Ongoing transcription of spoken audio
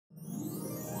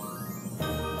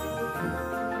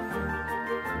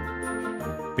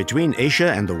Between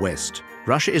Asia and the West,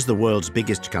 Russia is the world's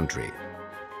biggest country.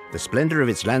 The splendor of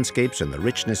its landscapes and the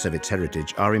richness of its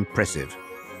heritage are impressive.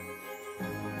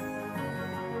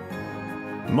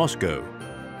 Moscow,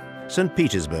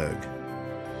 Saint-Pétersbourg,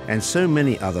 and so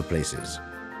many other places.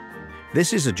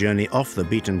 This is a journey off the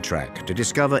beaten track to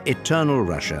discover eternal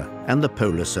Russia and the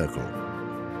polar circle.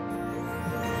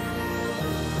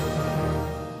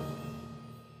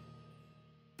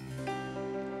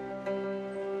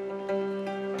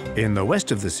 In the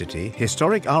west of the city,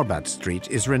 historic Arbat Street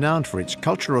is renowned for its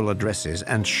cultural addresses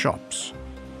and shops.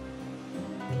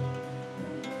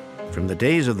 From the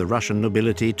days of the Russian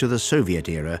nobility to the Soviet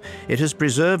era, it has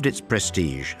preserved its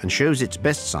prestige and shows its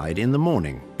best side in the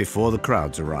morning, before the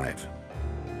crowds arrive.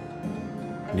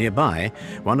 Nearby,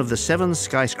 one of the 7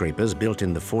 skyscrapers built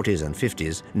in the 40s and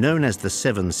 50s, known as the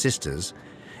Seven Sisters,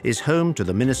 is home to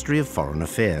the Ministry of Foreign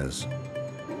Affairs.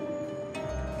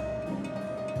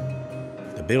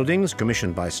 The buildings,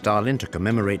 commissioned by Stalin to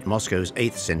commemorate Moscow's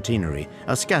 8th centenary,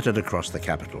 are scattered across the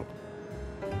capital.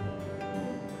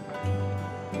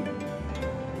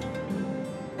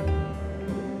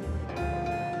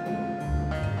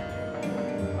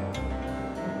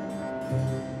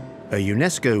 A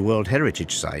UNESCO World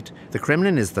Heritage Site, the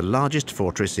Kremlin is the largest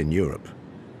fortress in Europe.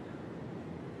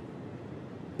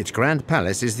 Its Grand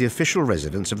Palace is the official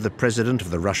residence of the President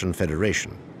of the Russian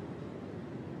Federation.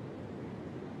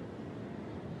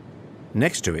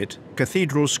 Next to it,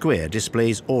 Cathedral Square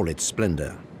displays all its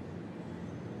splendor.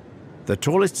 The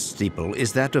tallest steeple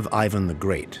is that of Ivan the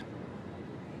Great.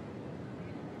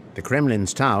 The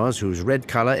Kremlin's towers, whose red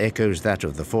color echoes that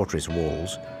of the fortress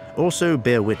walls, also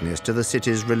bear witness to the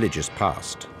city's religious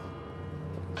past.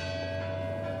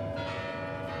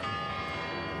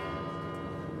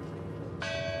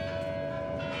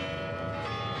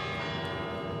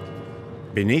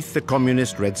 Beneath the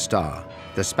communist Red Star,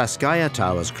 the Spasskaya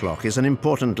Tower's clock is an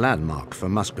important landmark for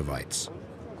Muscovites.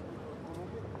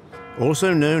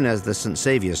 Also known as the St.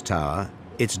 Saviour's Tower,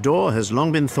 its door has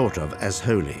long been thought of as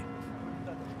holy.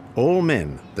 All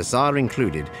men, the Tsar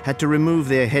included, had to remove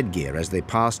their headgear as they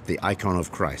passed the icon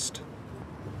of Christ.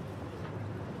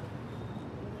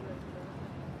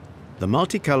 The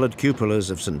multicolored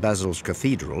cupolas of St. Basil's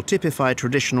Cathedral typify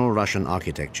traditional Russian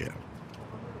architecture.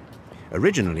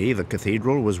 Originally, the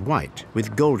cathedral was white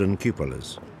with golden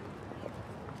cupolas.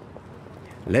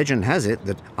 Legend has it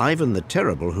that Ivan the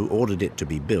Terrible, who ordered it to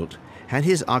be built, had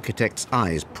his architect's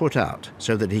eyes put out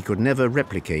so that he could never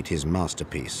replicate his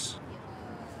masterpiece.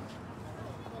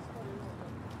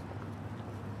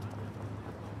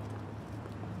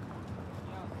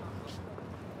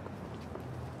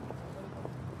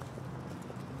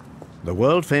 The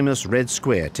world-famous Red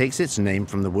Square takes its name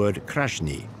from the word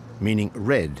krasny, meaning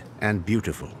red and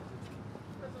beautiful.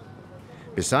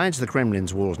 Besides the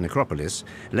Kremlin's wall's necropolis,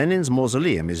 Lenin's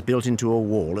mausoleum is built into a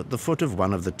wall at the foot of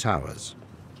one of the towers.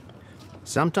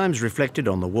 Sometimes reflected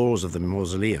on the walls of the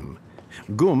mausoleum,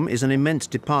 GUM is an immense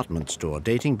department store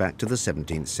dating back to the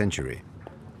 17th century.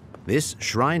 This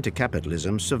shrine to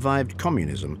capitalism survived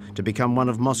communism to become one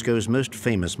of Moscow's most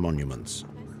famous monuments.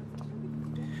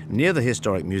 Near the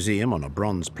historic museum on a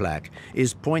bronze plaque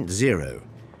is Point Zero,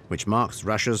 which marks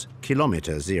Russia's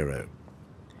Kilometer Zero.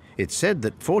 It's said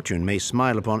that fortune may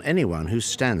smile upon anyone who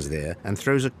stands there and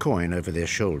throws a coin over their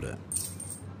shoulder.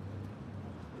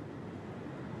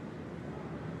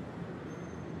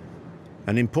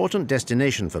 An important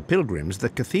destination for pilgrims, the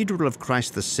Cathedral of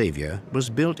Christ the Saviour was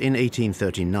built in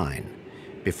 1839,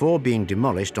 before being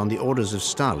demolished on the orders of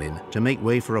Stalin to make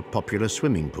way for a popular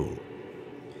swimming pool.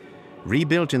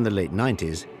 Rebuilt in the late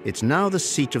 90s, it's now the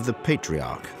seat of the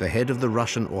Patriarch, the head of the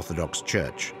Russian Orthodox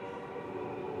Church.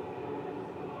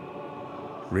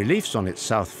 Reliefs on its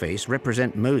south face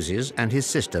represent Moses and his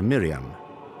sister Miriam.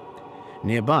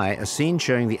 Nearby, a scene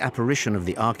showing the apparition of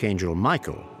the Archangel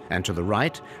Michael, and to the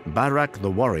right, Barak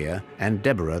the warrior and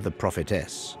Deborah the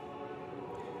prophetess.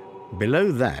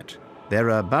 Below that, there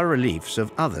are bas-reliefs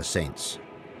of other saints,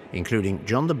 including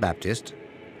John the Baptist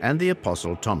and the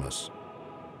Apostle Thomas.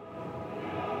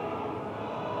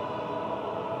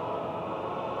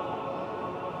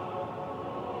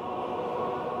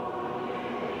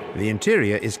 The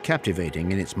interior is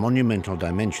captivating in its monumental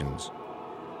dimensions,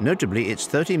 notably its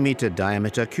 30-meter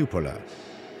diameter cupola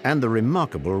and the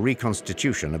remarkable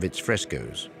reconstitution of its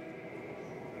frescoes.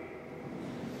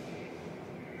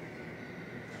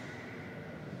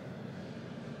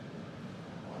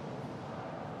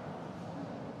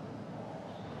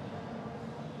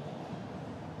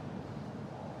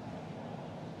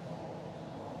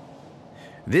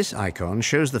 This icon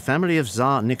shows the family of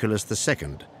Tsar Nicholas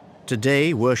II,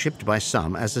 today worshipped by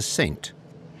some as a saint.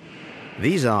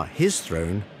 These are his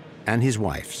throne and his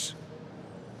wife's.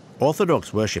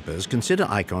 Orthodox worshippers consider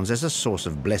icons as a source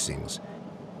of blessings.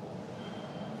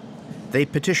 They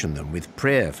petition them with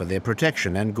prayer for their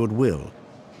protection and goodwill,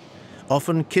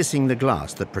 often kissing the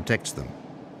glass that protects them.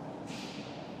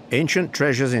 Ancient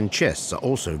treasures in chests are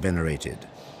also venerated.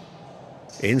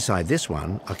 Inside this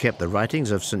one are kept the writings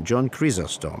of St. John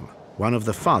Chrysostom, one of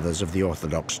the fathers of the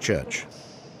Orthodox Church.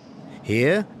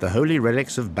 Here, the holy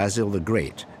relics of Basil the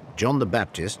Great, John the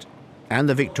Baptist, and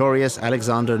the victorious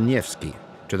Alexander Nevsky.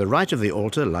 To the right of the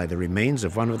altar lie the remains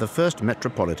of one of the first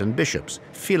metropolitan bishops,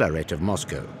 Philaret of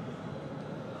Moscow.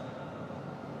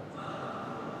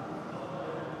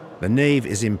 The nave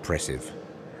is impressive.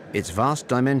 Its vast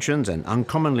dimensions and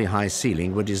uncommonly high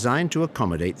ceiling were designed to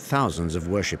accommodate thousands of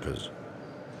worshippers.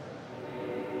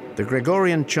 The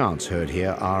Gregorian chants heard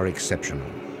here are exceptional.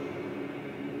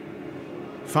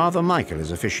 Father Michael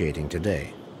is officiating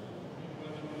today.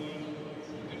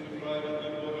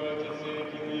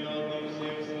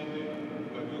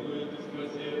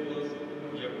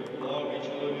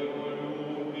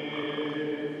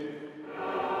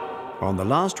 On the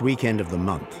last weekend of the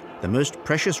month, the most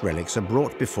precious relics are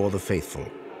brought before the faithful.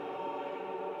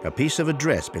 A piece of a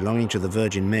dress belonging to the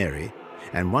Virgin Mary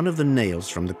and one of the nails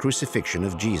from the crucifixion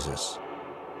of Jesus.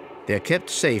 They are kept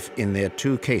safe in their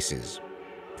two cases.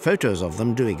 Photos of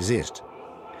them do exist,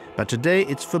 but today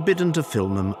it's forbidden to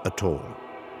film them at all.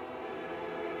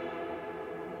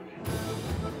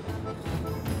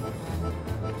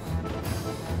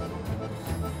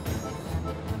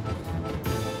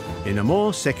 In a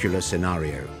more secular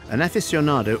scenario, an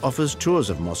aficionado offers tours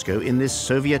of Moscow in this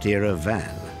Soviet-era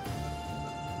van.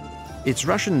 Its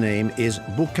Russian name is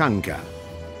Bukanka,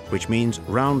 which means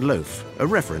round loaf, a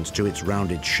reference to its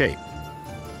rounded shape.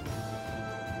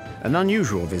 An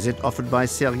unusual visit offered by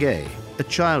Sergei, a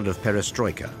child of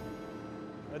perestroika.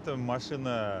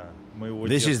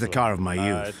 This is the car of my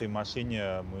youth.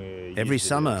 Every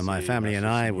summer, my family and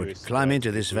I would climb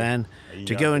into this van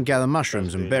to go and gather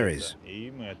mushrooms and berries.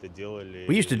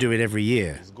 We used to do it every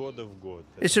year.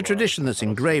 It's a tradition that's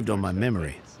engraved on my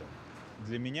memory.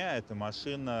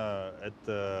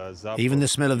 Even the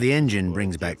smell of the engine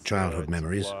brings back childhood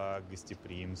memories.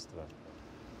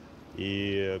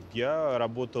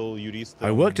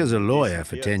 I worked as a lawyer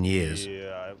for 10 years.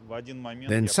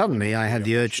 Then suddenly I had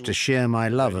the urge to share my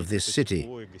love of this city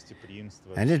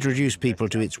and introduce people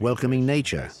to its welcoming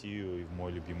nature.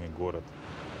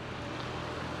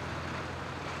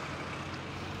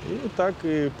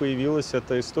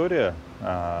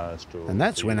 And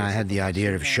that's when I had the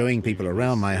idea of showing people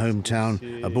around my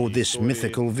hometown aboard this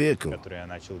mythical vehicle.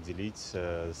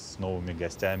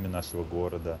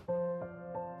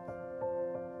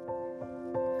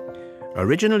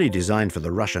 Originally designed for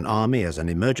the Russian army as an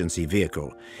emergency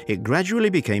vehicle, it gradually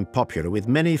became popular with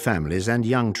many families and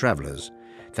young travelers,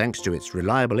 thanks to its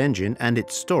reliable engine and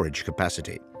its storage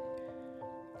capacity.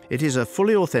 It is a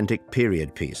fully authentic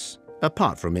period piece,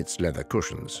 apart from its leather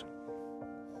cushions.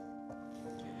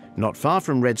 Not far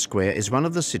from Red Square is one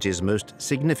of the city's most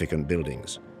significant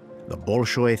buildings, the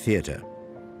Bolshoi Theatre.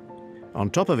 On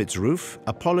top of its roof,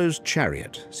 Apollo's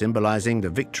chariot, symbolizing the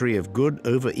victory of good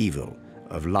over evil,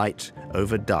 of light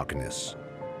over darkness.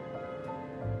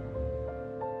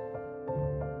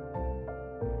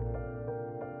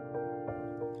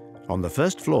 On the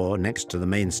first floor, next to the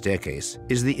main staircase,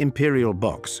 is the Imperial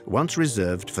Box, once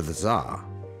reserved for the Tsar.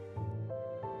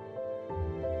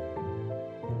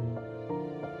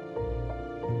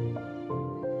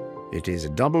 It is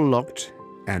double-locked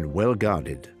and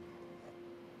well-guarded.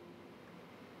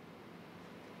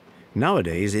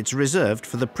 Nowadays, it's reserved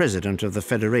for the President of the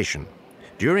Federation.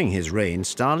 During his reign,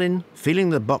 Stalin, feeling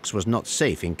the box was not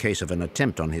safe in case of an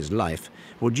attempt on his life,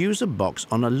 would use a box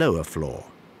on a lower floor,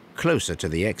 closer to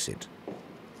the exit.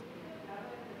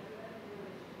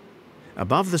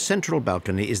 Above the central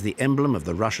balcony is the emblem of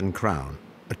the Russian crown,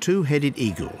 a two-headed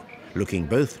eagle, looking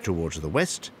both towards the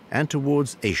west and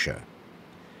towards Asia.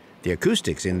 The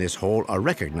acoustics in this hall are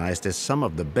recognized as some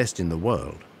of the best in the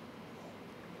world.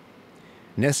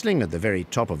 Nestling at the very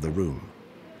top of the room,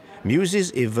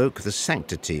 muses evoke the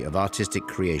sanctity of artistic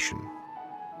creation.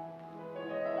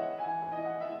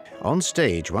 On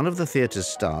stage, one of the theatre's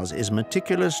stars is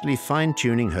meticulously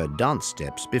fine-tuning her dance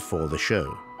steps before the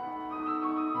show.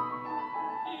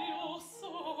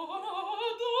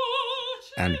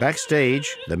 And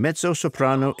backstage, the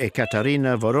mezzo-soprano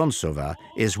Ekaterina Vorontsova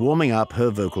is warming up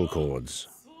her vocal cords.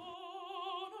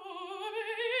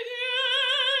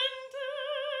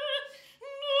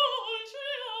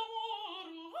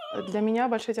 The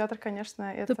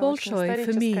Bolshoi,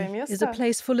 for me, is a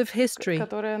place full of history.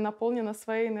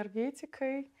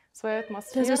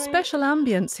 There's a special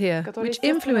ambience here, which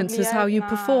influences how you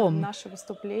perform.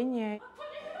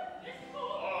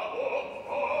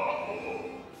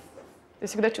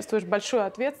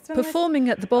 Performing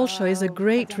at the Bolshoi is a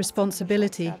great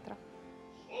responsibility.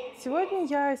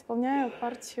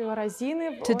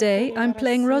 Today, I'm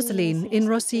playing Rosaline in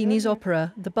Rossini's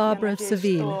opera, The Barber of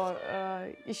Seville.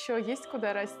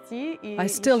 I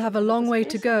still have a long way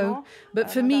to go,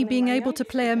 but for me, being able to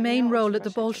play a main role at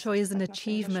the Bolshoi is an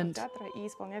achievement.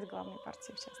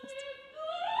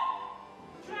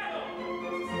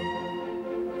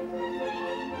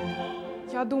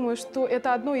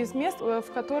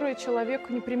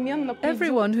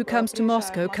 Everyone who comes to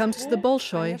Moscow comes to the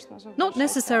Bolshoi, not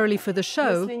necessarily for the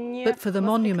show, but for the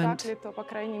monument.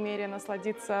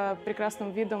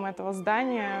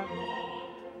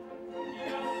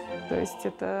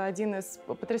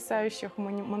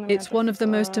 It's one of the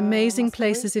most amazing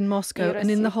places in Moscow and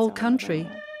in the whole country.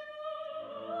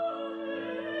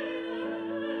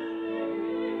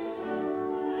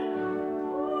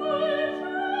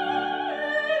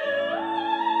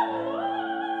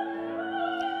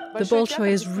 The Bolshoi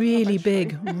is really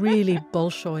big, really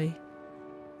Bolshoi.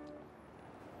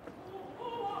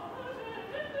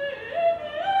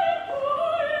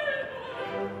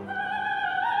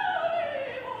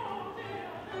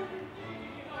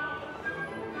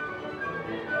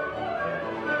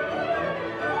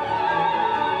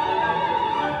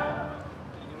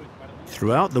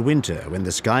 Throughout the winter, when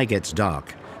the sky gets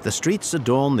dark, the streets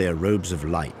adorn their robes of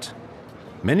light.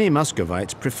 Many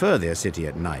Muscovites prefer their city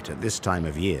at night at this time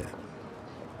of year.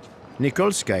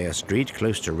 Nikolskaya Street,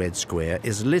 close to Red Square,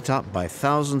 is lit up by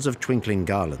thousands of twinkling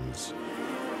garlands.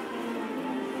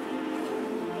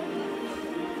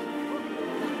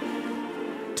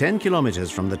 Ten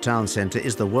kilometers from the town center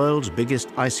is the world's biggest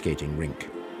ice skating rink.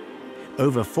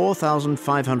 Over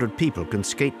 4,500 people can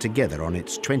skate together on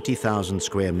its 20,000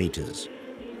 square meters.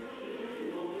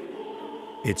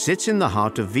 It sits in the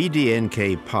heart of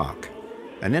VDNK Park,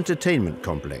 an entertainment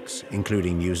complex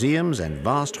including museums and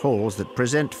vast halls that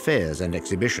present fairs and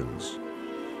exhibitions.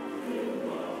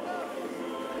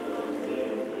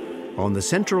 On the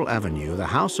central avenue, the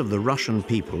house of the Russian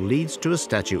people leads to a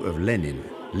statue of Lenin,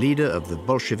 leader of the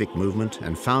Bolshevik movement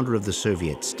and founder of the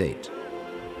Soviet state.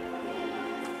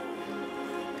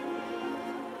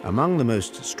 Among the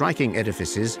most striking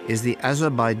edifices is the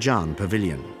Azerbaijan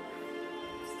Pavilion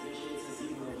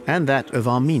and that of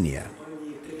Armenia.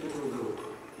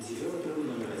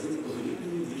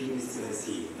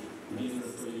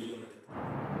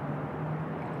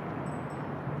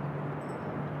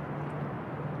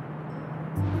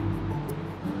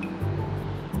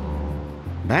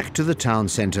 Back to the town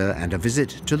centre and a visit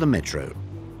to the metro.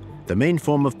 The main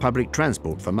form of public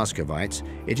transport for Muscovites,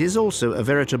 it is also a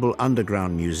veritable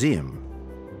underground museum.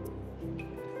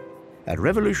 At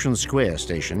Revolution Square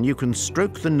station, you can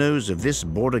stroke the nose of this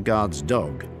border guard's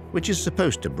dog, which is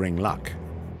supposed to bring luck.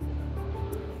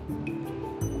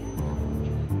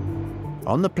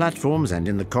 On the platforms and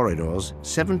in the corridors,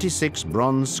 76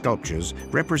 bronze sculptures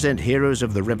represent heroes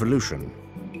of the revolution,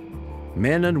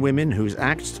 men and women whose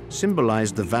acts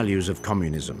symbolize the values of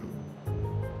communism.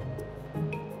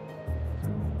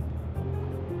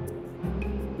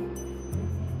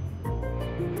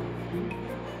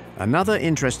 Another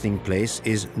interesting place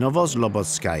is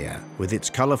Novoslobodzkaya, with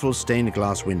its colorful stained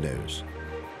glass windows.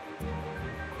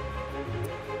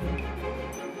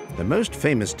 The most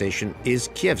famous station is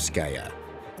Kievskaya.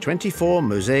 24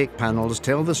 mosaic panels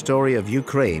tell the story of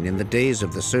Ukraine in the days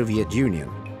of the Soviet Union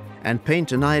and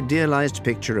paint an idealized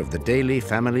picture of the daily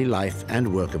family life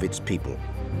and work of its people.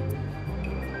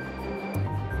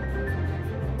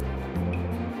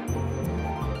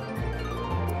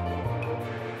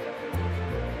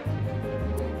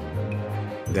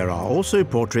 There are also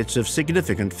portraits of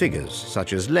significant figures,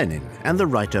 such as Lenin and the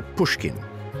writer Pushkin.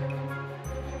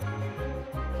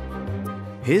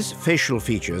 His facial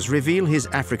features reveal his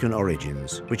African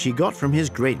origins, which he got from his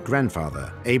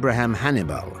great-grandfather, Abraham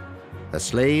Hannibal, a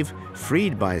slave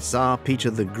freed by Tsar Peter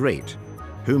the Great,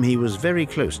 whom he was very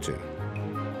close to.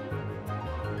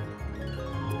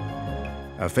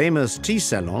 A famous tea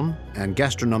salon and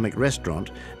gastronomic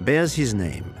restaurant bears his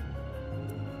name.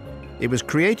 It was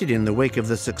created in the wake of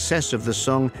the success of the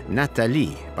song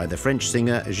Nathalie by the French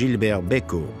singer Gilbert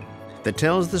Bécaud, that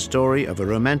tells the story of a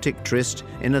romantic tryst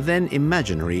in a then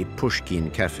imaginary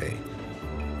Pushkin cafe.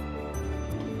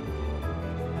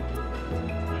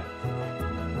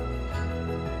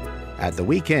 At the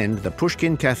weekend, the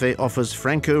Pushkin Cafe offers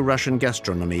Franco-Russian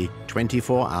gastronomy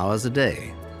 24 hours a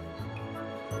day.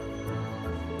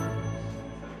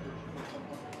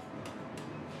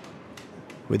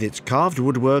 With its carved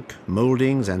woodwork,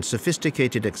 mouldings and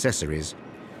sophisticated accessories,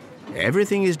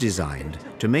 everything is designed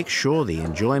to make sure the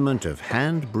enjoyment of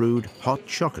hand-brewed hot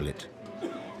chocolate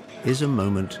is a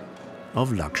moment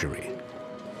of luxury.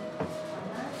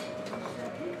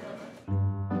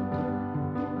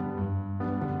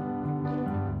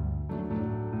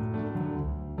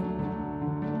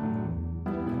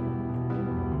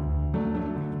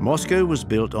 Moscow was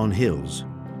built on hills,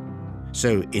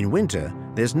 so in winter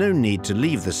there's no need to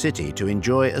leave the city to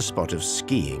enjoy a spot of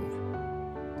skiing.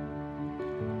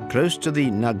 Close to the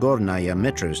Nagornaya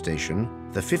metro station,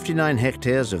 the 59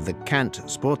 hectares of the Kant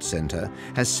Sports Center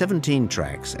has 17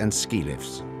 tracks and ski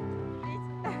lifts.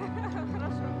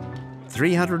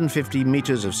 350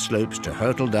 meters of slopes to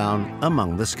hurtle down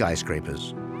among the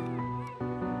skyscrapers.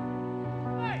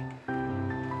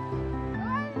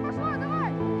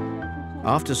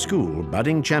 After school,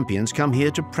 budding champions come here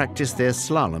to practice their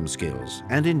slalom skills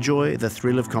and enjoy the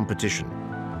thrill of competition.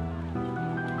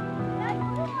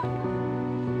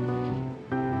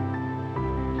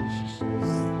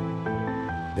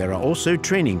 There are also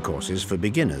training courses for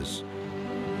beginners.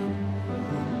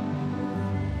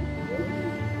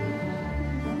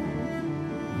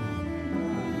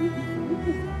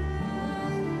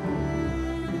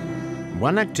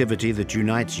 One activity that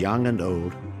unites young and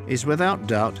old is without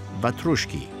doubt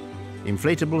vatrushki,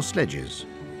 inflatable sledges.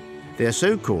 They are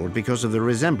so called because of the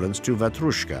resemblance to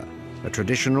vatrushka, a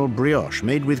traditional brioche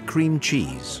made with cream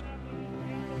cheese.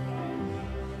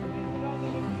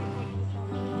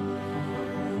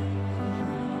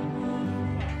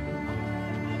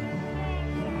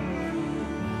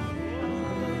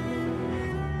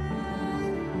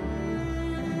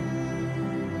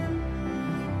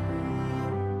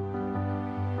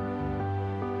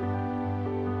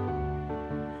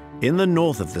 In the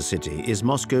north of the city is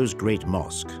Moscow's Great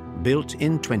Mosque, built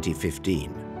in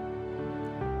 2015.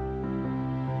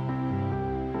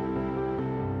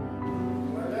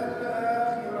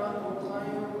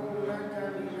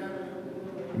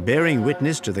 Bearing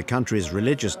witness to the country's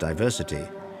religious diversity,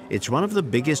 it's one of the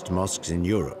biggest mosques in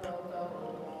Europe.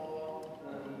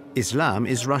 Islam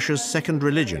is Russia's second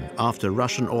religion after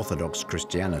Russian Orthodox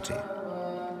Christianity.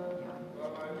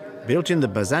 Built in the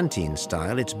Byzantine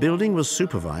style, its building was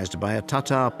supervised by a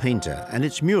Tatar painter and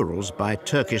its murals by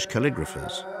Turkish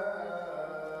calligraphers.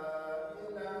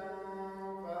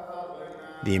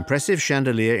 The impressive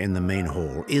chandelier in the main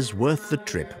hall is worth the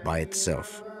trip by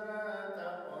itself.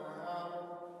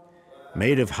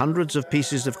 Made of hundreds of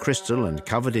pieces of crystal and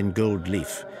covered in gold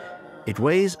leaf, it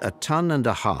weighs 1.5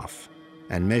 tons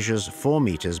and measures 4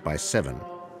 meters by 7.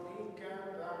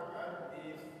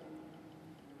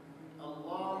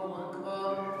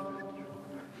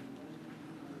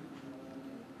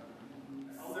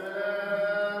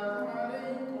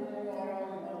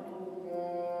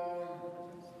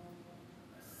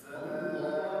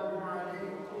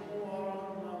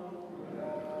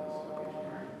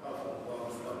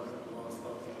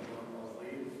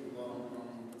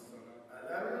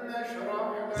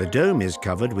 The dome is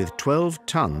covered with 12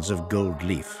 tons of gold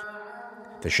leaf.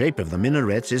 The shape of the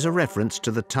minarets is a reference to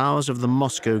the towers of the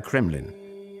Moscow Kremlin,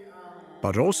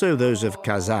 but also those of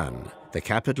Kazan, the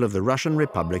capital of the Russian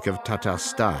Republic of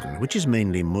Tatarstan, which is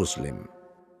mainly Muslim.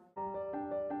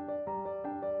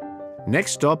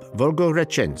 Next stop,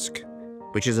 Volgorechsk,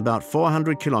 which is about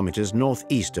 400 kilometers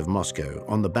northeast of Moscow,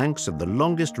 on the banks of the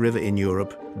longest river in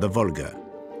Europe, the Volga.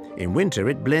 In winter,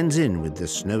 it blends in with the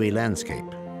snowy landscape.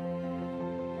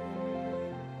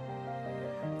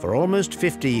 For almost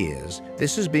 50 years,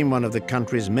 this has been one of the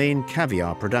country's main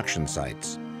caviar production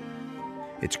sites.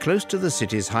 It's close to the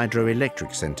city's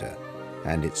hydroelectric center,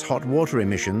 and its hot water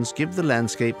emissions give the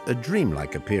landscape a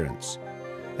dreamlike appearance,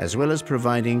 as well as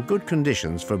providing good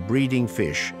conditions for breeding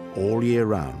fish all year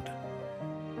round.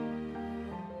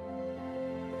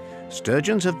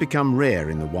 Sturgeons have become rare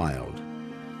in the wild.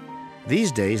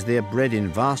 These days, they are bred in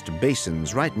vast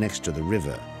basins right next to the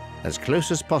river, as close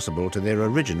as possible to their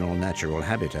original natural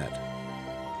habitat.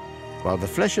 While the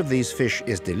flesh of these fish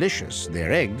is delicious,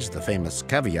 their eggs, the famous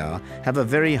caviar, have a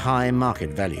very high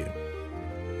market value.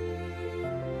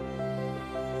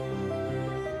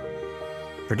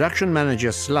 Production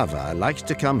manager Slava likes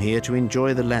to come here to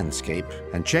enjoy the landscape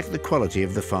and check the quality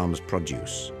of the farm's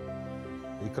produce.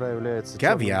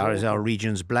 Caviar is our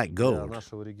region's black gold.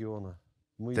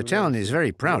 The town is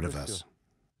very proud of us.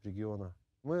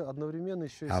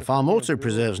 Our farm also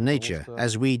preserves nature,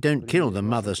 as we don't kill the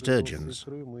mother sturgeons.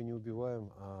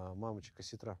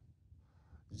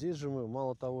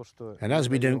 And as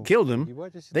we don't kill them,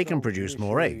 they can produce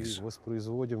more eggs.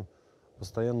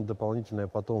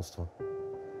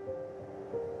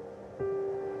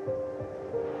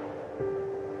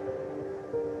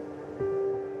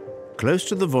 Close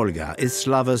to the Volga is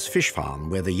Slava's fish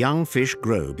farm, where the young fish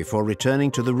grow before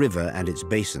returning to the river and its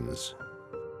basins.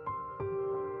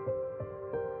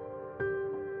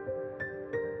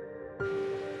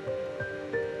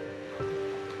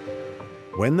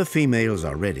 When the females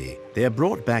are ready, they are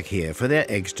brought back here for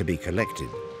their eggs to be collected.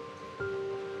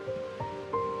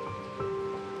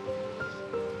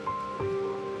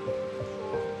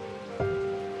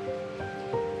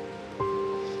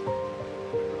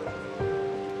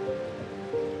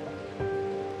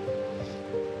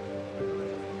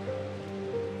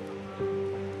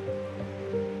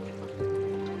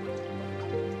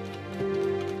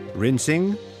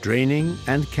 Rinsing, draining,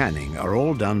 and canning are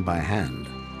all done by hand.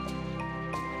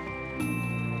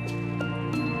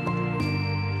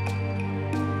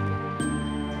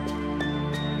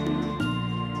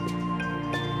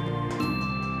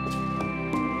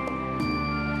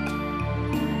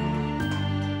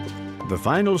 The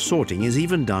final sorting is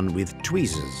even done with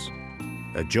tweezers,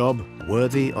 a job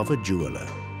worthy of a jeweler.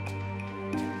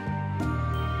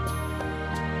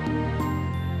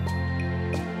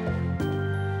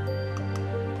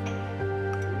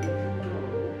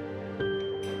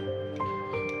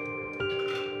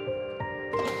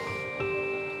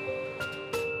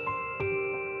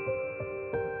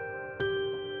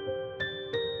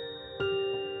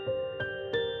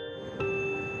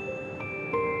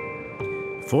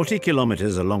 "40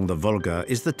 kilometers along the Volga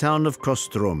is the town of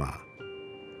Kostroma,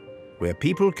 where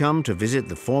people come to visit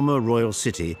the former royal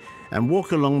city and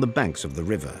walk along the banks of the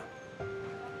river.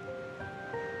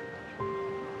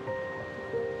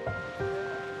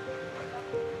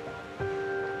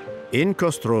 In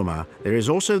Kostroma, there is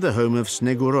also the home of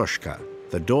Sneguroshka,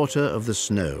 the daughter of the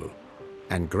snow,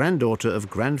 and granddaughter of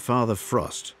Grandfather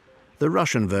Frost, the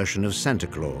Russian version of Santa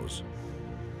Claus.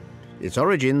 Its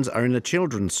origins are in a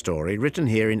children's story written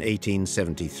here in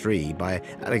 1873 by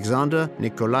Alexander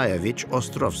Nikolaevich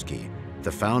Ostrovsky,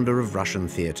 the founder of Russian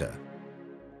theatre.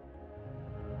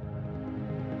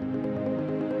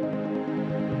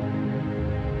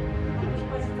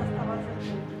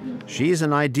 She is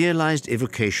an idealized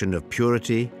evocation of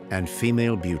purity and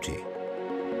female beauty.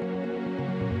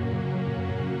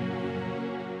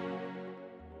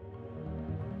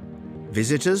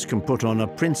 Visitors can put on a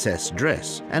princess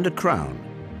dress and a crown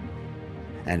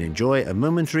and enjoy a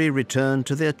momentary return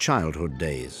to their childhood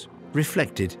days,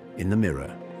 reflected in the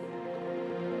mirror.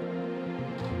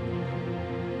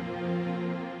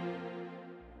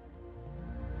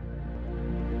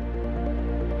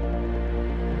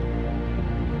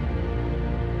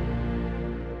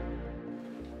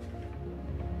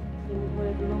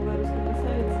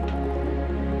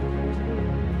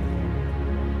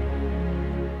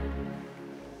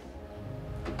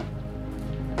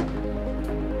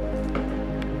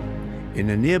 In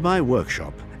a nearby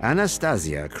workshop,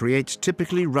 Anastasia creates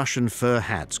typically Russian fur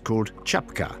hats called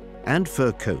chapka and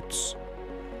fur coats.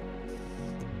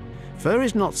 Fur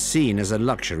is not seen as a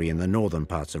luxury in the northern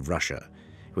parts of Russia,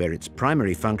 where its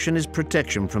primary function is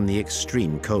protection from the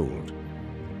extreme cold.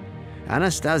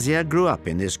 Anastasia grew up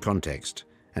in this context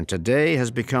and today has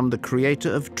become the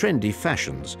creator of trendy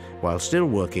fashions while still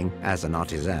working as an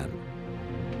artisan.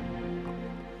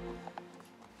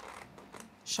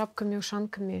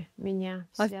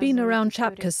 I've been around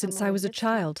chapkas since I was a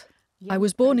child. I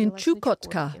was born in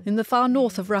Chukotka, in the far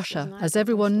north of Russia. As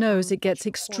everyone knows, it gets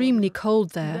extremely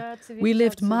cold there. We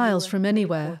lived miles from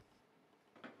anywhere.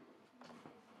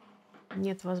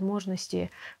 You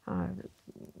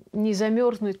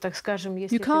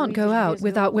can't go out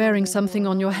without wearing something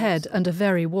on your head and a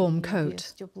very warm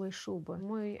coat.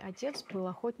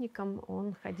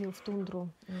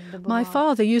 My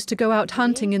father used to go out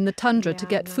hunting in the tundra to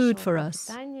get food for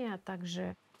us.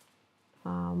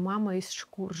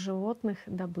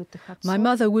 My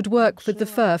mother would work with the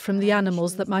fur from the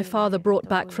animals that my father brought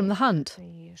back from the hunt.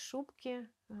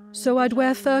 So I'd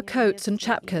wear fur coats and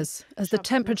chapkas, as the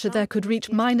temperature there could reach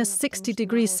minus 60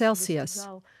 degrees Celsius.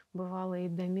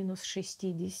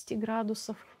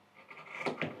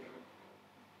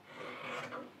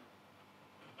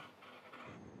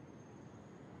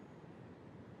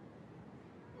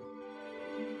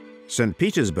 St.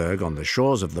 Petersburg, on the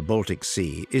shores of the Baltic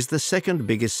Sea, is the second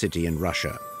biggest city in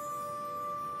Russia.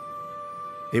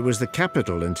 It was the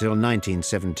capital until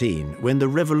 1917, when the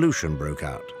revolution broke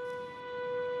out.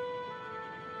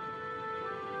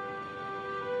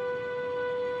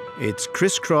 It's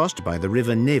crisscrossed by the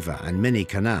river Neva and many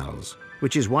canals,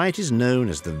 which is why it is known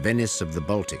as the Venice of the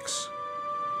Baltics.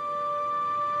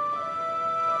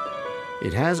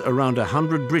 It has around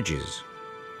 100 bridges,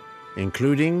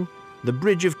 including the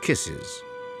Bridge of Kisses,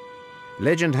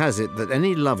 Legend has it that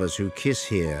any lovers who kiss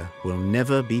here will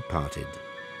never be parted.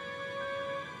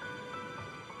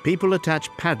 People attach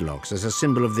padlocks as a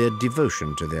symbol of their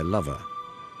devotion to their lover.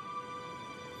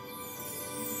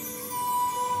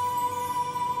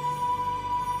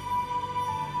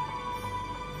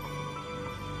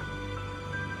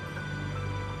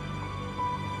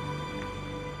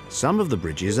 Some of the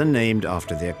bridges are named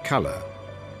after their color,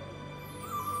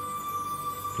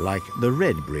 like the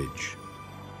Red Bridge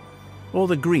or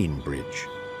the Green Bridge.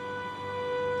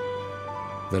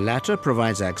 The latter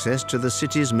provides access to the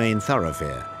city's main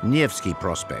thoroughfare, Nevsky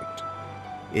Prospect.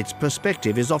 Its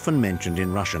perspective is often mentioned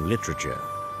in Russian literature,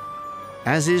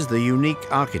 as is the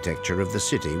unique architecture of the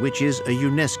city, which is a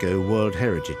UNESCO World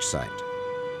Heritage Site.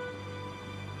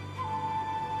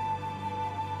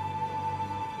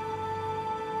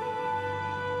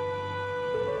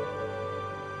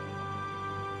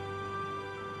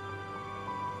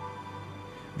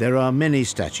 There are many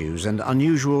statues and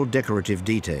unusual decorative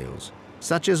details,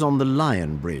 such as on the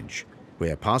Lion Bridge,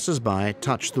 where passers-by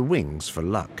touch the wings for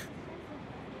luck.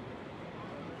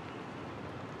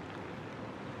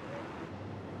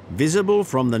 Visible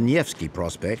from the Nevsky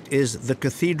Prospect is the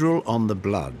Cathedral on the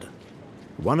Blood,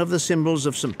 one of the symbols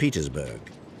of St. Petersburg.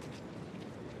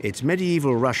 Its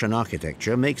medieval Russian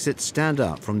architecture makes it stand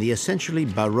out from the essentially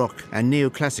Baroque and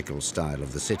neoclassical style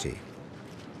of the city.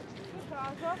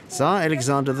 Tsar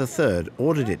Alexander III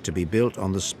ordered it to be built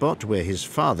on the spot where his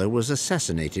father was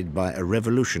assassinated by a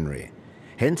revolutionary,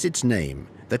 hence its name,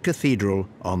 the Cathedral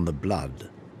on the Blood.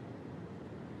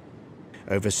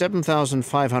 Over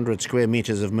 7,500 square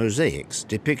meters of mosaics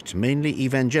depict mainly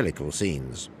evangelical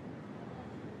scenes.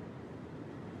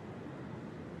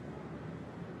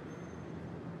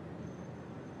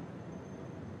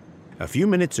 A few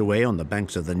minutes away on the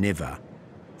banks of the Neva,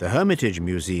 the Hermitage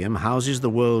Museum houses the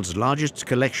world's largest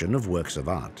collection of works of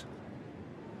art.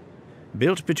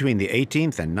 Built between the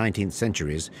 18th and 19th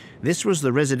centuries, this was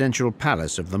the residential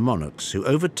palace of the monarchs who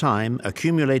over time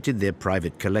accumulated their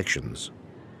private collections.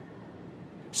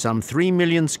 Some 3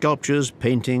 million sculptures,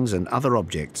 paintings and other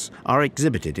objects are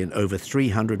exhibited in over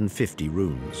 350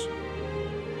 rooms.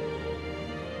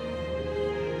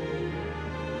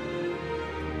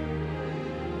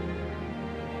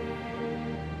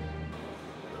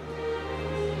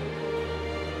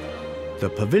 The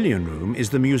Pavilion Room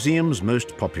is the museum's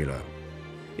most popular.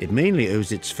 It mainly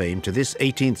owes its fame to this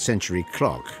 18th century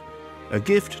clock, a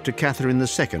gift to Catherine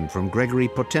II from Gregory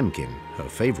Potemkin, her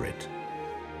favorite.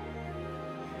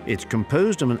 It's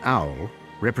composed of an owl,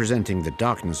 representing the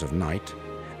darkness of night,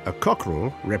 a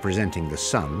cockerel, representing the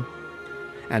sun,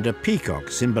 and a peacock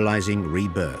symbolizing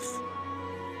rebirth.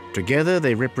 Together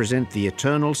they represent the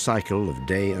eternal cycle of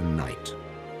day and night.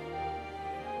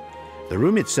 The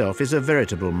room itself is a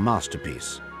veritable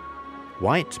masterpiece.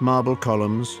 White marble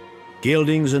columns,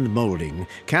 gildings and moulding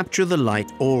capture the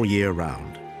light all year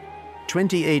round.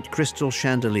 28 crystal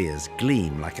chandeliers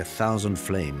gleam like 1,000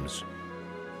 flames.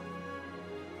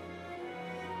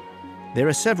 There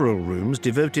are several rooms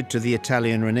devoted to the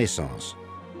Italian Renaissance.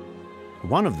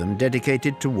 One of them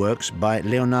dedicated to works by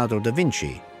Leonardo da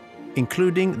Vinci,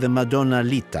 including the Madonna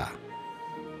Lita,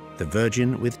 the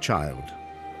Virgin with Child.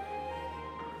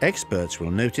 Experts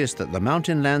will notice that the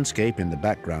mountain landscape in the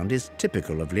background is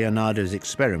typical of Leonardo's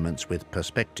experiments with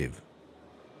perspective.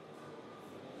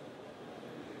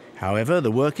 However,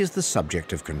 the work is the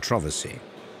subject of controversy,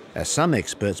 as some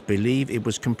experts believe it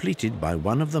was completed by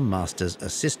one of the master's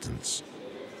assistants.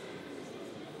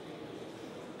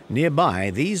 Nearby,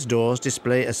 these doors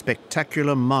display a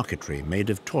spectacular marquetry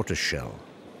made of tortoiseshell.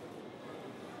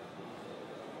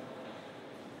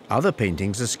 Other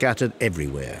paintings are scattered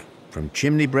everywhere, from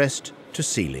chimney breast to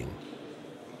ceiling.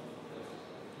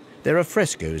 There are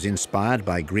frescoes inspired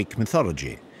by Greek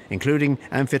mythology, including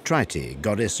Amphitrite,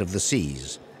 goddess of the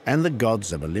seas, and the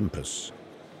gods of Olympus.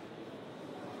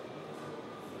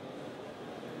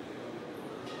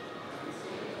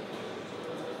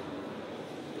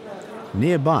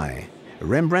 Nearby,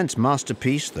 Rembrandt's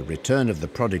masterpiece, The Return of the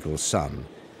Prodigal Son,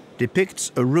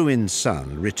 depicts a ruined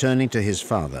son returning to his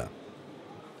father.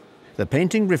 The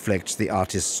painting reflects the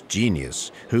artist's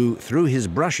genius, who, through his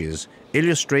brushes,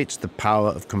 illustrates the power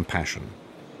of compassion.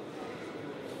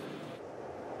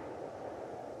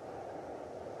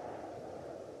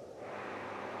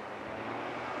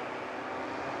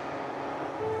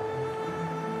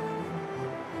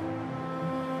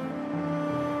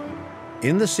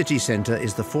 In the city centre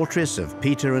is the fortress of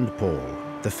Peter and Paul,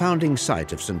 the founding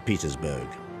site of St. Petersburg.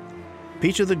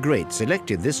 Peter the Great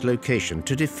selected this location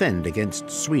to defend against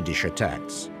Swedish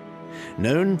attacks.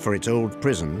 Known for its old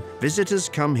prison, visitors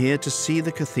come here to see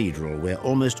the cathedral where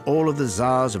almost all of the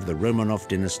Tsars of the Romanov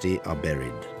dynasty are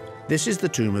buried. This is the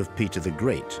tomb of Peter the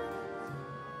Great.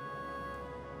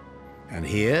 And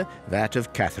here, that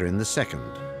of Catherine II.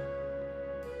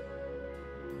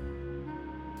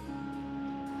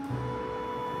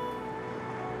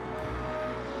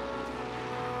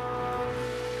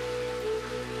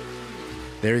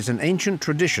 There is an ancient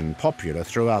tradition popular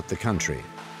throughout the country.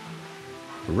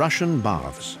 Russian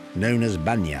baths, known as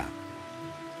banya.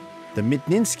 The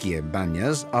Mytninskye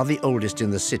banyas are the oldest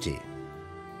in the city.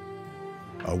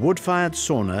 A wood-fired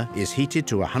sauna is heated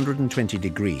to 120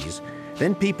 degrees,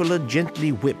 then people are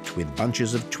gently whipped with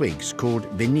bunches of twigs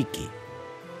called beniki.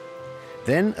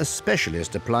 Then a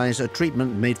specialist applies a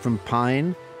treatment made from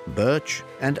pine, birch,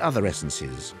 and other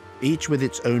essences, each with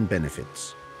its own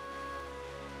benefits.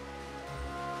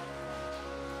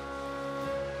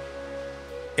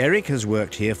 Eric has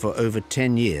worked here for over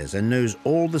 10 years and knows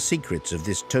all the secrets of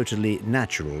this totally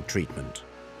natural treatment.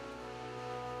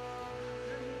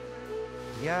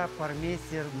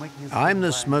 I'm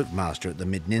the smoke master at the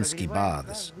Mytninskye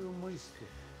baths.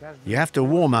 You have to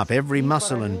warm up every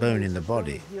muscle and bone in the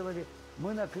body.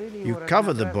 You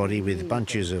cover the body with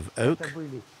bunches of oak,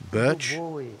 birch,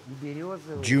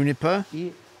 juniper,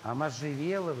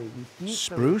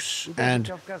 spruce,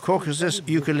 and Caucasus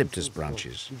eucalyptus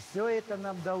branches.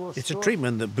 It's a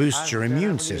treatment that boosts your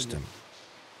immune system.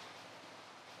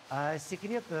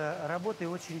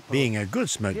 Being a good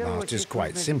smoke master is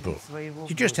quite simple.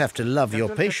 You just have to love your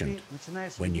patient.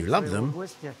 When you love them,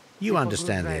 you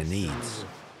understand their needs.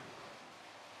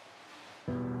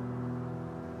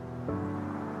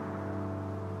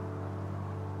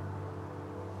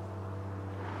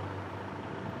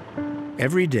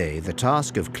 Every day, the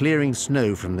task of clearing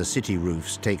snow from the city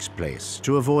roofs takes place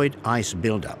to avoid ice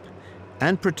buildup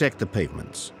and protect the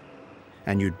pavements.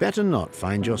 And you'd better not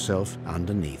find yourself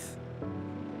underneath.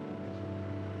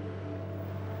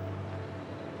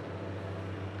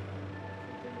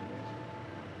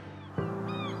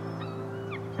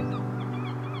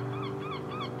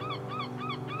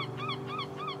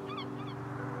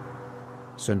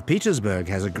 St. Petersburg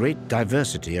has a great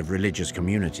diversity of religious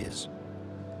communities.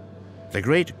 The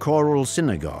great choral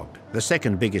synagogue, the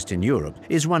second biggest in Europe,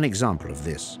 is one example of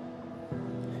this.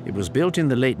 It was built in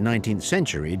the late 19th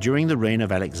century during the reign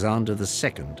of Alexander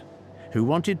II, who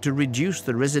wanted to reduce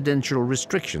the residential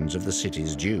restrictions of the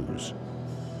city's Jews.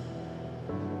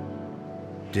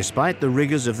 Despite the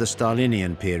rigors of the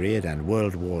Stalinian period and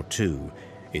World War II,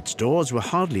 its doors were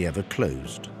hardly ever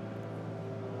closed.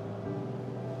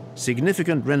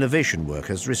 Significant renovation work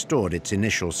has restored its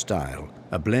initial style,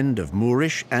 a blend of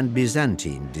Moorish and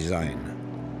Byzantine design.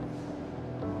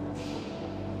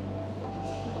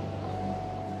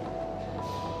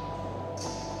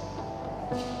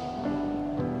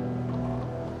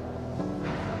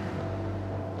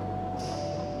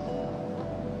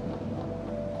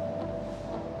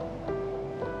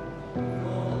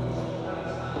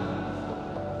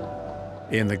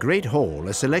 In the Great Hall,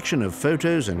 a selection of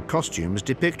photos and costumes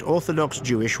depict Orthodox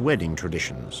Jewish wedding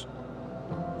traditions.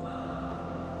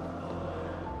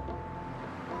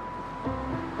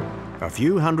 A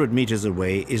few hundred meters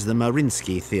away is the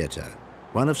Mariinsky Theatre,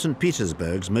 one of St.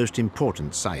 Petersburg's most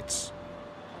important sites.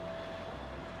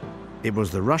 It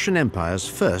was the Russian Empire's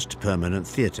first permanent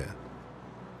theatre.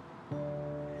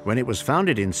 When it was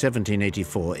founded in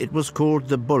 1784, it was called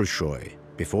the Bolshoi,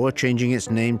 before changing its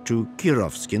name to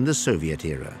Kirovsk in the Soviet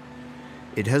era.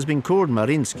 It has been called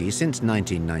Mariinsky since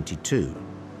 1992.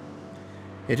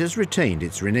 It has retained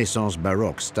its Renaissance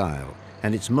Baroque style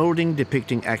and its molding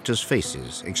depicting actors'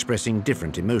 faces expressing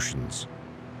different emotions.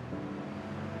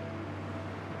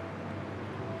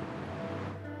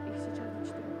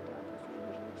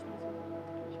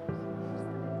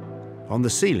 On the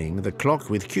ceiling, the clock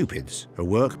with cupids, a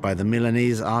work by the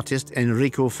Milanese artist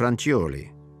Enrico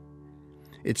Francioli.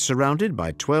 It's surrounded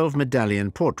by 12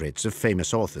 medallion portraits of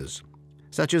famous authors,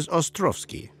 such as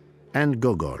Ostrovsky and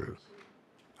Gogol.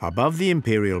 Above the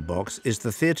imperial box is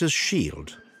the theatre's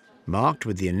shield, marked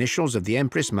with the initials of the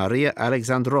Empress Maria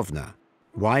Alexandrovna,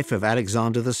 wife of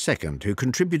Alexander II, who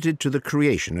contributed to the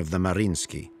creation of the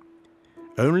Mariinsky.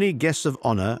 Only guests of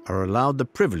honor are allowed the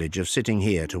privilege of sitting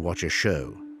here to watch a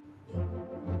show.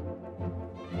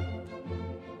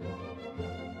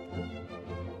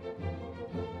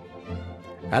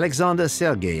 Alexander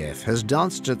Sergeyev has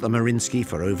danced at the Mariinsky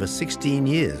for over 16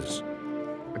 years.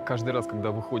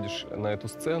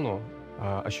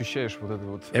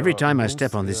 Every time I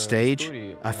step on this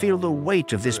stage, I feel the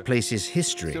weight of this place's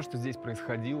history.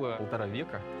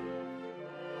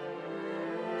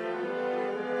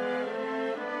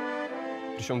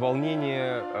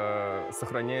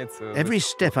 Every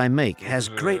step I make has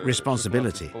great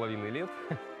responsibility.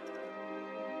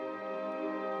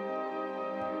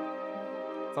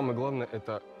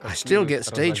 I still get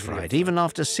stage fright even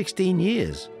after 16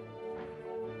 years.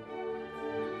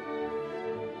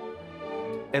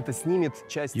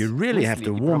 You really have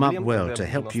to warm up well to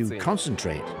help you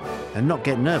concentrate and not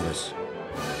get nervous.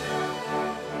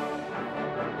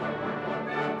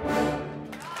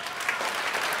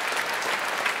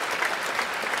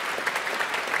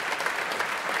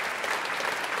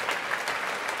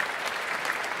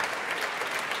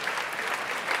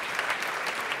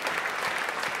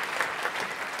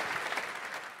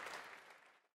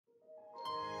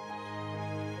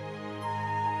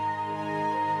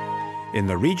 In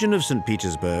the region of St.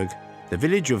 Petersburg, the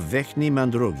village of Verkhny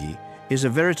Mandrogi is a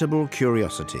veritable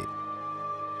curiosity.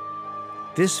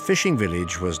 This fishing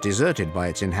village was deserted by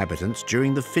its inhabitants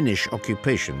during the Finnish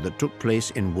occupation that took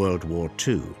place in World War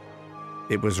II.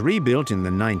 It was rebuilt in the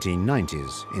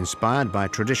 1990s, inspired by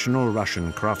traditional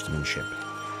Russian craftsmanship.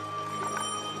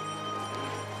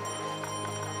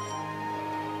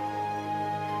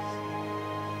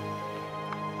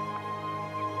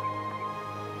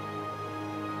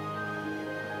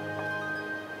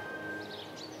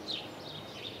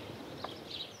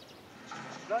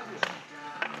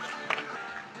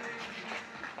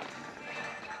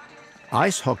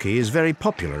 Ice hockey is very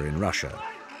popular in Russia,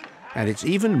 and it's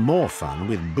even more fun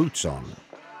with boots on.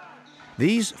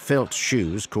 These felt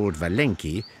shoes, called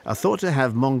valenki, are thought to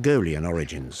have Mongolian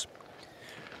origins.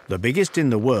 The biggest in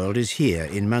the world is here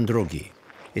in Mandrogi.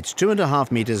 It's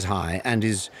 2.5 meters high and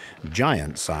is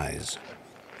giant size.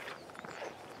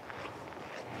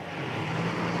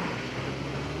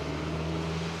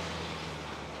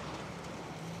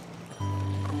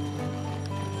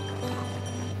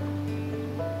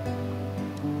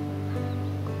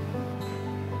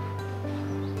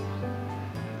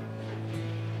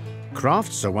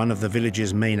 Crafts are one of the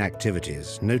village's main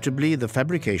activities, notably the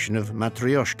fabrication of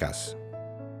matryoshkas,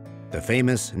 the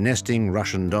famous nesting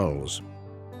Russian dolls.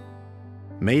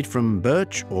 Made from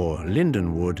birch or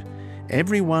linden wood,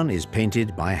 every one is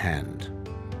painted by hand.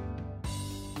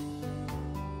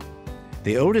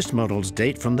 The oldest models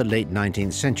date from the late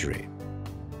 19th century.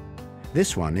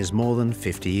 This one is more than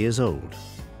 50 years old.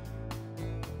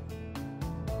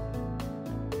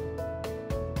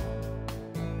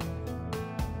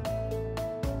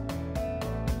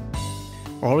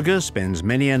 Olga spends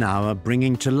many an hour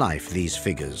bringing to life these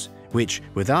figures, which,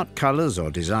 without colors or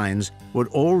designs, would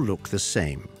all look the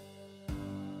same.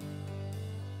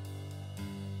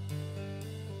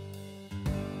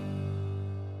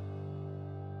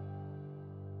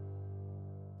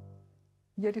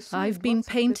 I've been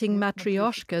painting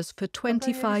matryoshkas for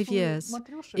 25 years.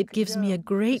 It gives me a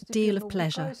great deal of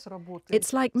pleasure.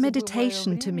 It's like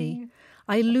meditation to me.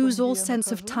 I lose all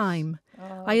sense of time.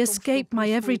 I escape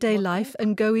my everyday life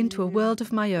and go into a world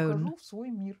of my own.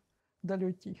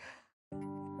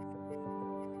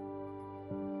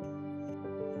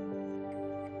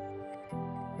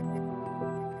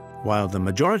 While the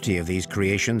majority of these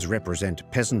creations represent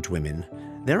peasant women,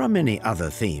 there are many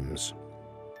other themes.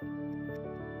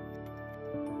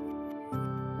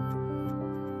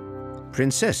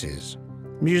 Princesses,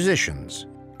 musicians,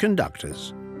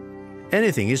 conductors.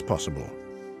 Anything is possible.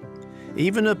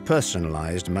 Even a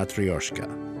personalized matryoshka.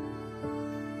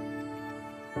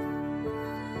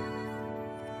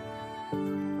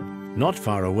 Not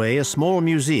far away, a small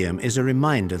museum is a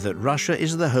reminder that Russia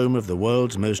is the home of the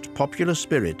world's most popular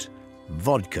spirit,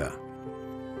 vodka.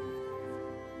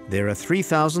 There are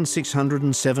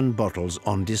 3,607 bottles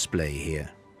on display here,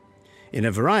 in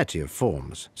a variety of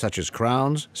forms, such as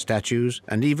crowns, statues,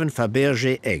 and even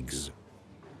Fabergé eggs.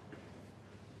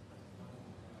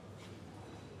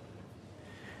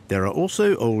 There are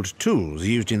also old tools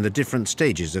used in the different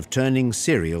stages of turning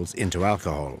cereals into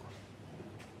alcohol.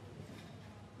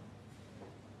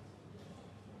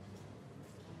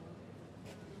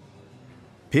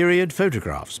 Period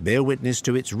photographs bear witness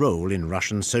to its role in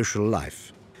Russian social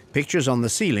life. Pictures on the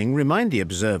ceiling remind the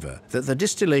observer that the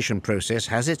distillation process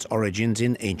has its origins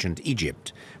in ancient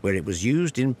Egypt, where it was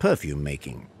used in perfume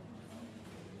making.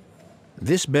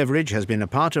 This beverage has been a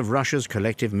part of Russia's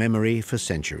collective memory for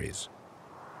centuries.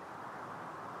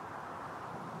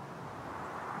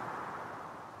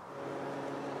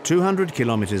 "200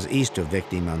 kilometers east of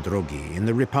Verkhny Mandrogi, in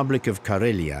the Republic of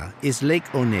Karelia, is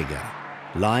Lake Onega,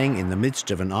 lying in the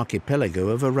midst of an archipelago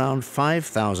of around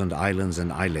 5,000 islands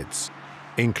and islets,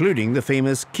 including the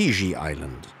famous Kiji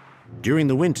Island. During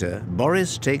the winter,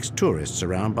 Boris takes tourists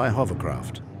around by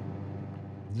hovercraft.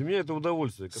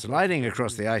 Sliding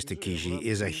across the ice to Kiji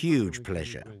is a huge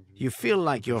pleasure. You feel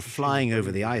like you're flying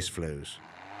over the ice floes.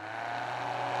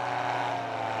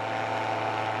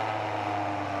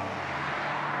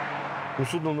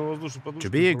 To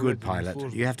be a good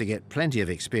pilot, you have to get plenty of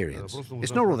experience.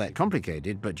 It's not all that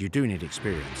complicated, but you do need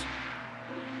experience.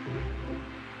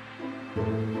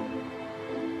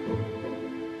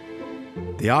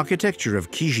 The architecture of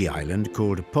Kiji Island,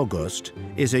 called Pogost,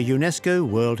 is a UNESCO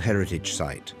World Heritage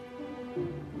Site.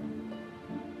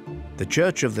 The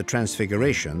Church of the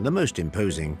Transfiguration, the most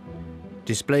imposing,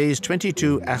 displays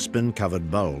 22 aspen-covered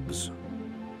bulbs.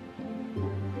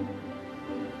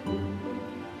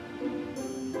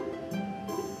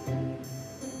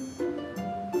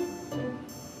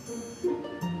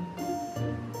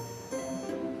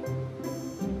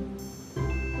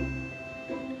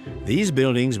 These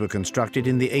buildings were constructed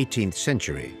in the 18th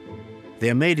century. They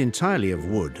are made entirely of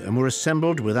wood and were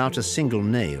assembled without a single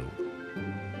nail.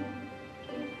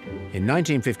 In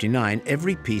 1959,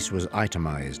 every piece was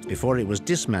itemized before it was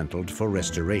dismantled for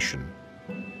restoration.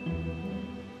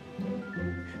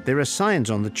 There are signs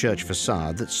on the church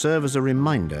facade that serve as a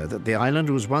reminder that the island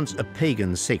was once a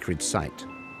pagan sacred site.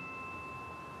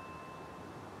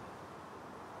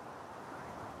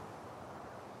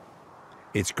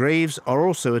 Its graves are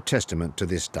also a testament to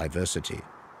this diversity.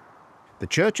 The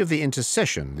Church of the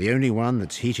Intercession, the only one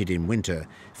that's heated in winter,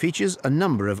 features a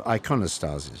number of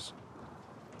iconostases.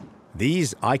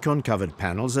 These icon-covered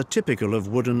panels are typical of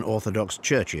wooden Orthodox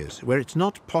churches, where it's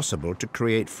not possible to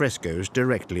create frescoes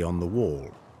directly on the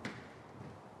wall.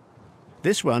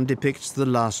 This one depicts the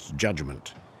Last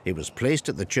Judgment. It was placed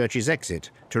at the church's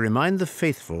exit to remind the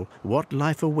faithful what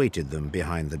life awaited them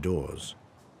behind the doors.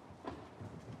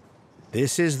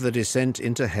 This is the descent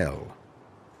into hell.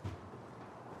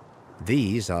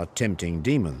 These are tempting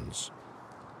demons.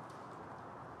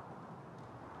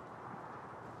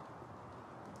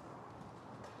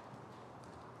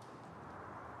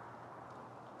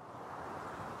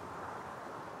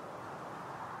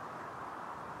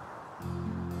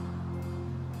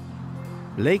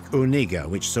 Lake Onega,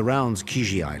 which surrounds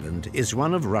Kiji Island, is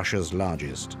one of Russia's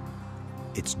largest.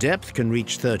 Its depth can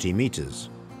reach 30 meters.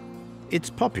 It's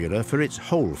popular for its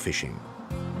hole fishing.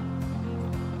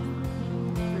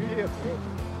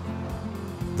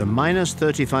 The minus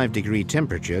 35-degree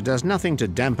temperature does nothing to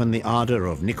dampen the ardor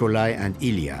of Nikolai and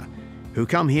Ilya, who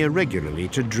come here regularly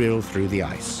to drill through the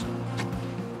ice.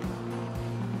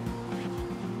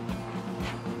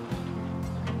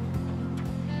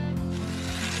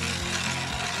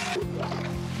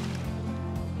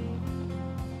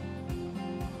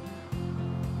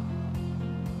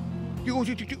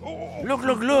 Look,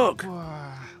 look, look!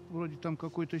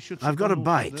 I've got a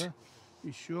bite.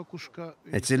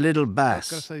 It's a little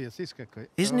bass.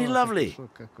 Isn't he lovely?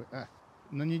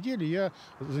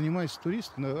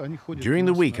 During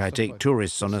the week, I take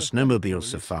tourists on a snowmobile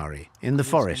safari in the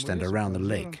forest and around the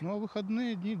lake.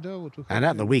 And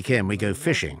at the weekend, we go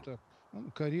fishing.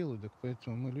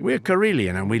 We're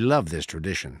Karelian and we love this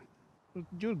tradition.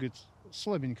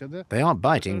 They aren't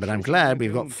biting, but I'm glad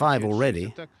we've got 5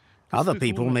 already. Other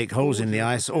people make holes in the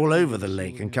ice all over the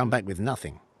lake and come back with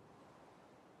nothing.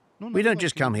 We don't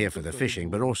just come here for the fishing,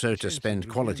 but also to spend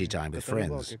quality time with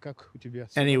friends.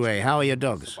 Anyway, how are your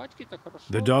dogs?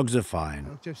 The dogs are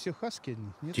fine.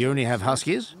 Do you only have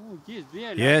huskies?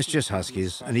 Yes, just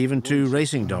huskies, and even 2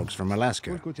 racing dogs from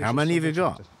Alaska. How many have you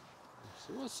got?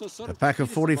 A pack of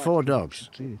 44 dogs.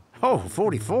 Oh,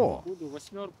 44!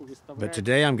 But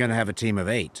today I'm going to have a team of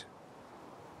 8.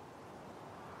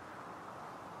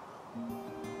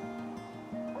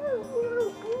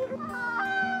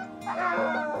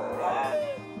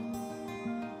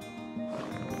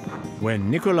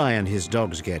 When Nikolai and his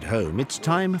dogs get home, it's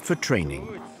time for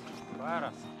training.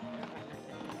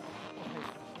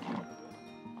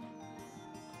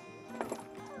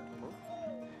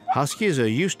 Huskies are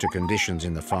used to conditions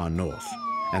in the far north,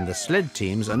 and the sled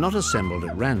teams are not assembled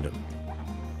at random.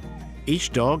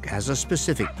 Each dog has a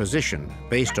specific position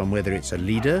based on whether it's a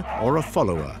leader or a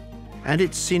follower, and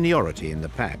its seniority in the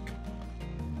pack.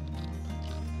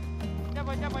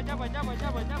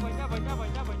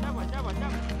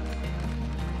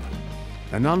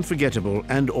 An unforgettable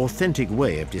and authentic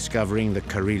way of discovering the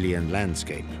Karelian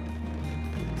landscape.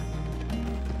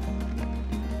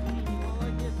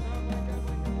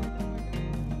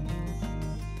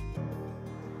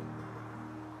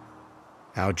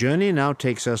 Our journey now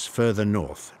takes us further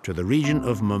north to the region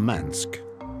of Murmansk.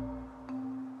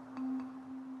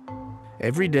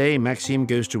 Every day Maxim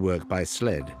goes to work by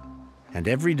sled, and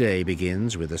every day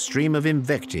begins with a stream of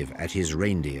invective at his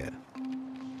reindeer.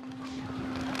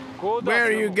 Where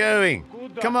are you going?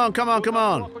 Come on, come on, come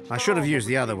on. I should have used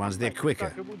the other ones, they're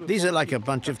quicker. These are like a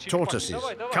bunch of tortoises.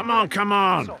 Come on, come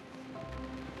on.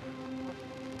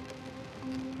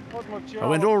 I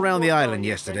went all around the island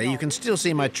yesterday. You can still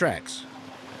see my tracks.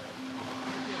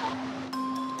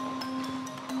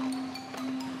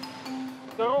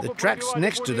 The tracks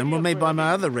next to them were made by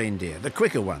my other reindeer, the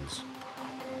quicker ones.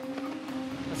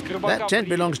 That tent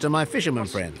belongs to my fishermen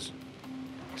friends.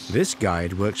 This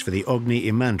guide works for the Ogni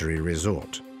Imandri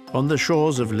resort on the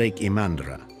shores of Lake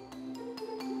Imandra.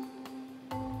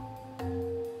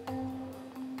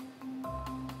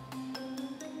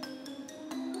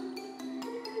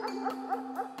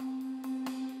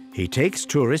 He takes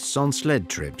tourists on sled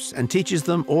trips and teaches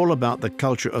them all about the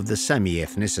culture of the Sami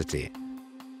ethnicity,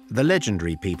 the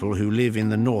legendary people who live in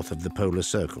the north of the polar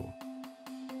circle.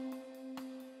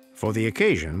 For the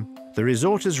occasion, the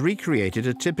resort has recreated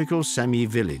a typical Sami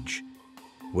village,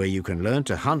 where you can learn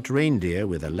to hunt reindeer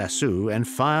with a lasso and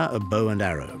fire a bow and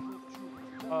arrow.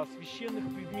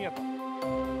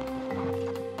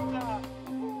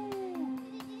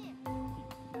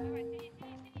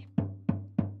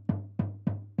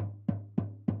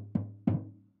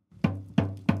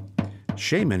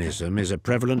 Shamanism is a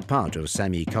prevalent part of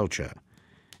Sami culture.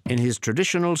 In his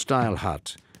traditional style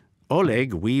hut,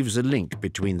 Oleg weaves a link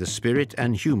between the spirit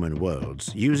and human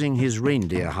worlds using his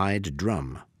reindeer hide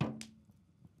drum.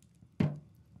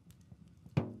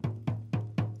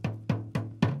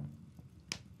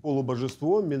 Legend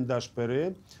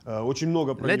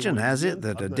has it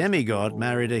that a demigod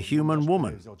married a human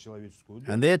woman,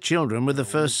 and their children were the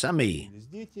first Sami.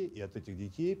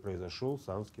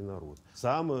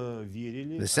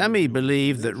 The Sami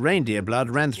believed that reindeer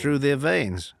blood ran through their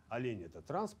veins.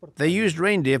 They used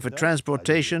reindeer for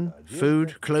transportation,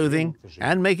 food, clothing,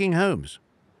 and making homes.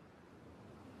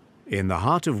 In the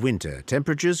heart of winter,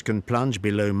 temperatures can plunge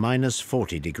below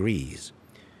 -40 degrees.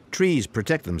 Trees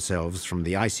protect themselves from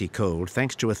the icy cold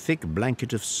thanks to a thick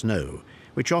blanket of snow,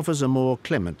 which offers a more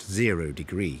clement 0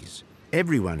 degrees.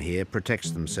 Everyone here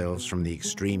protects themselves from the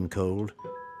extreme cold.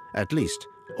 At least,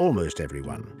 almost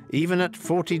everyone. Even at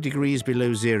 40 degrees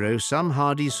below zero, some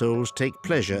hardy souls take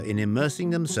pleasure in immersing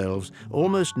themselves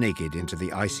almost naked into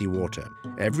the icy water.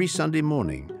 Every Sunday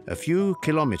morning, a few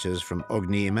kilometers from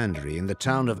Ogni Imandri in the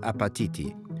town of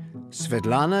Apatiti,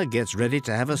 Svetlana gets ready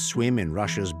to have a swim in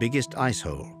Russia's biggest ice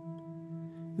hole.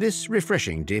 This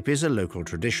refreshing dip is a local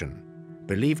tradition,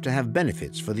 believed to have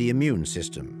benefits for the immune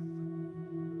system.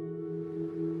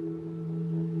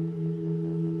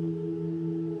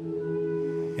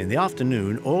 In the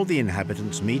afternoon, all the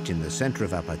inhabitants meet in the center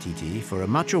of Apatiti for a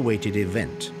much-awaited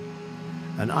event,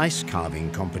 an ice carving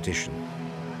competition.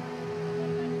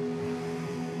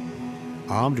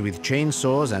 Armed with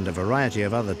chainsaws and a variety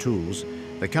of other tools,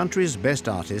 the country's best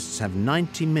artists have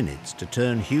 90 minutes to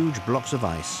turn huge blocks of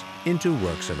ice into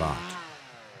works of art.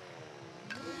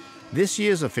 This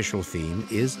year's official theme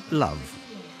is love.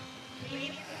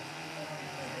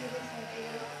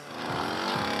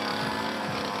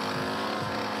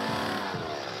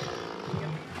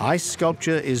 Ice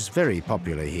sculpture is very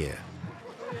popular here.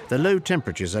 The low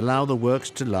temperatures allow the works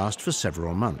to last for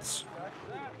several months.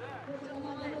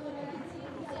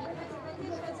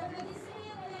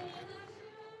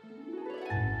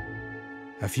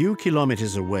 A few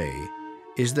kilometers away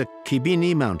is the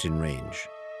Kibini mountain range,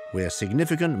 where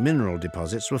significant mineral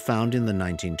deposits were found in the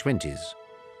 1920s.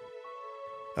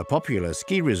 A popular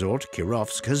ski resort,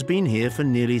 Kirovsk, has been here for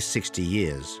nearly 60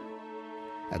 years.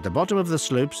 At the bottom of the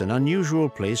slopes, an unusual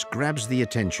place grabs the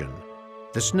attention.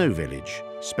 The Snow Village.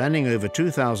 Spanning over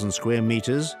 2,000 square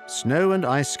meters, snow and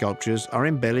ice sculptures are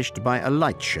embellished by a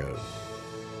light show.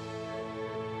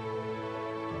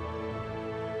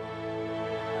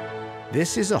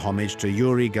 This is a homage to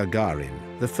Yuri Gagarin,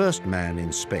 the first man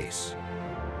in space.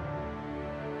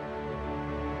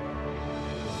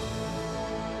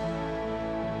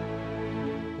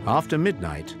 After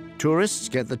midnight, tourists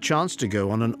get the chance to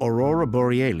go on an aurora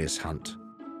borealis hunt.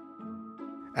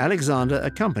 Alexander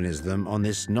accompanies them on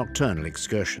this nocturnal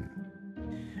excursion.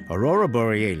 Aurora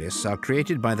borealis are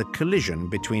created by the collision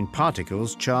between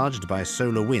particles charged by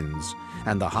solar winds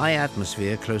and the high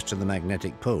atmosphere close to the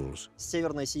magnetic poles.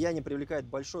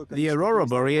 The aurora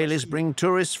borealis bring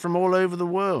tourists from all over the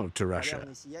world to Russia.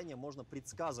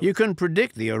 You can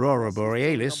predict the aurora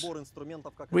borealis.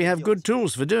 We have good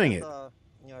tools for doing it.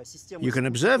 You can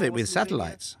observe it with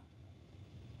satellites.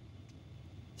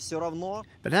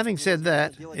 But having said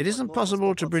that, it isn't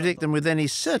possible to predict them with any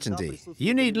certainty.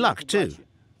 You need luck too.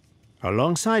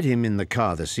 Alongside him in the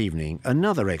car this evening,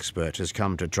 another expert has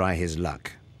come to try his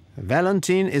luck.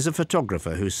 Valentin is a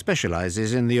photographer who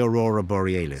specializes in the aurora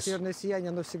borealis.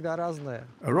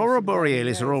 Aurora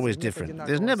borealis are always different.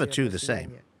 There's never two the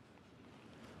same.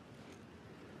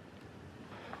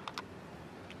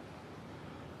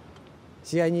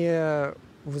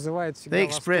 They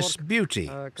express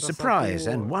beauty, surprise,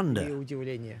 and wonder.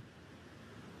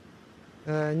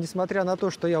 Even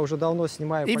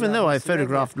though I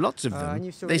photographed lots of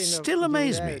them, they still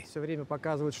amaze me.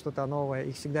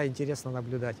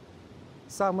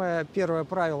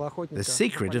 The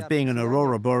secret of being an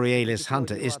aurora borealis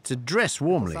hunter is to dress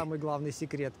warmly.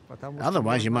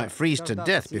 Otherwise, you might freeze to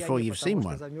death before you've seen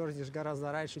one.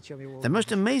 The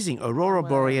most amazing aurora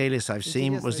borealis I've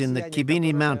seen was in the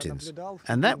Kibini Mountains,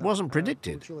 and that wasn't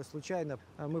predicted.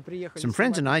 Some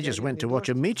friends and I just went to watch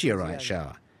a meteorite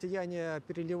shower.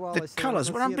 The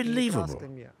colors were unbelievable.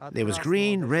 There was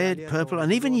green, red, purple,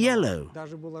 and even yellow.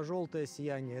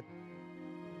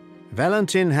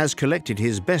 Valentin has collected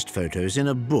his best photos in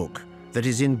a book that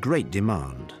is in great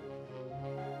demand.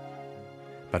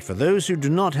 But for those who do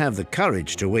not have the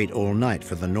courage to wait all night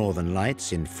for the northern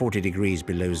lights in 40 degrees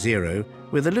below zero,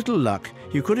 with a little luck,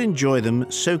 you could enjoy them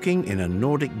soaking in a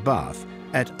Nordic bath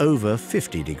at over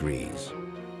 50 degrees.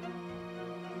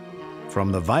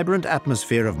 From the vibrant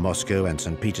atmosphere of Moscow and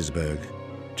St. Petersburg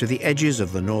to the edges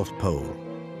of the North Pole,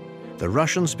 the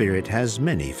Russian spirit has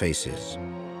many faces.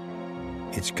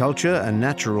 Its culture and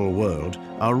natural world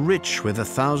are rich with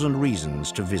 1,000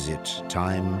 reasons to visit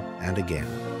time and again.